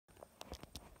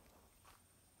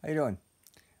How you doing?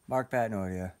 Mark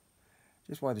Patnode here.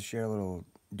 Just wanted to share a little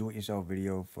do-it-yourself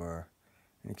video for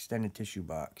an extended tissue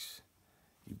box.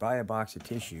 You buy a box of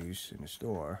tissues in the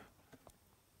store,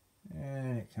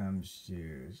 and it comes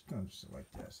like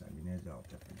this. I mean, there's all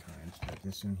different kinds, but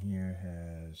this one here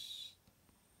has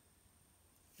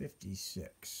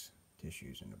 56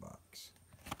 tissues in the box.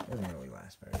 Doesn't really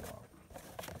last very long.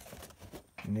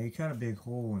 And they cut a big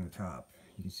hole in the top.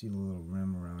 You can see the little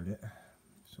rim around it.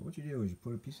 So what you do is you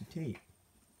put a piece of tape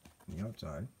on the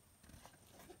outside.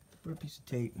 Put a piece of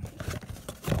tape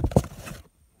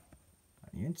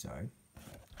on the inside.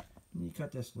 And you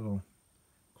cut this little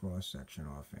cross section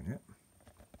off in it.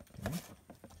 Okay?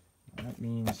 And that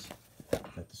means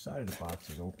that the side of the box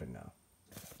is open now.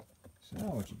 So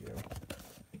now what you do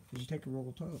is you take a roll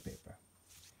of toilet paper.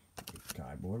 You take the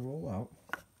cardboard roll out.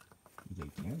 You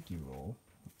take the empty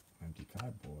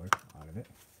cardboard out of it.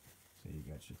 So you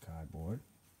got your cardboard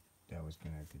that was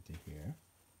connected to here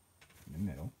in the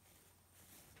middle.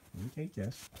 And you take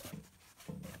this,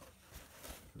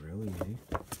 really easy,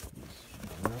 you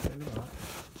shove it up in the box,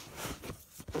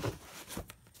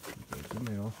 you take the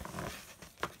middle,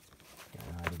 kind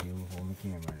of hard to do with holding the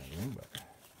camera and everything, but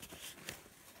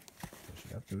push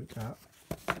it up to the top,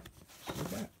 just like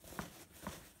that,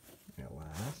 and it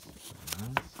lasts,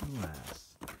 and lasts, and lasts,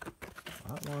 a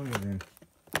lot longer than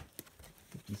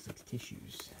 56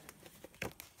 tissues.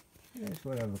 And it's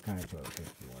whatever kind of toilet paper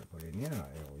you want to put in here.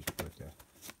 I always put the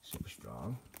super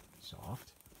strong,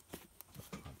 soft. So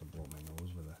I don't have to blow my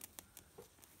nose with a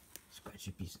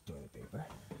scratchy piece of toilet paper.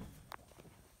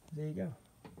 There you go.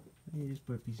 And you just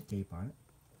put a piece of tape on it.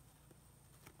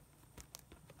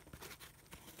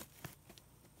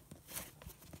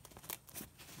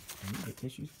 And you get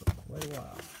tissues for quite a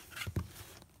while.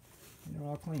 And they're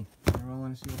all clean. They're all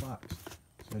in a sealed box.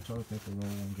 So the toilet paper roll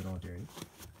won't get all dirty.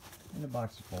 And the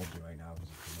box is folded right now because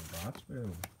it's a new box, but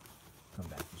it'll come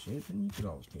back to shape, and you could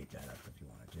always tape that up if you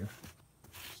wanted to.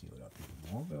 Seal it up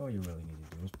even more, but all you really need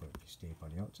to do is put a piece of tape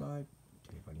on the outside,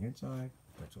 tape on the inside,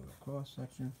 put a little cross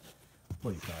section,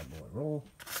 put your cardboard roll,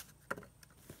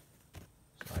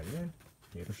 slide it in,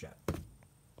 tape it shut.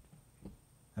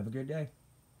 Have a good day.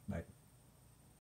 Bye.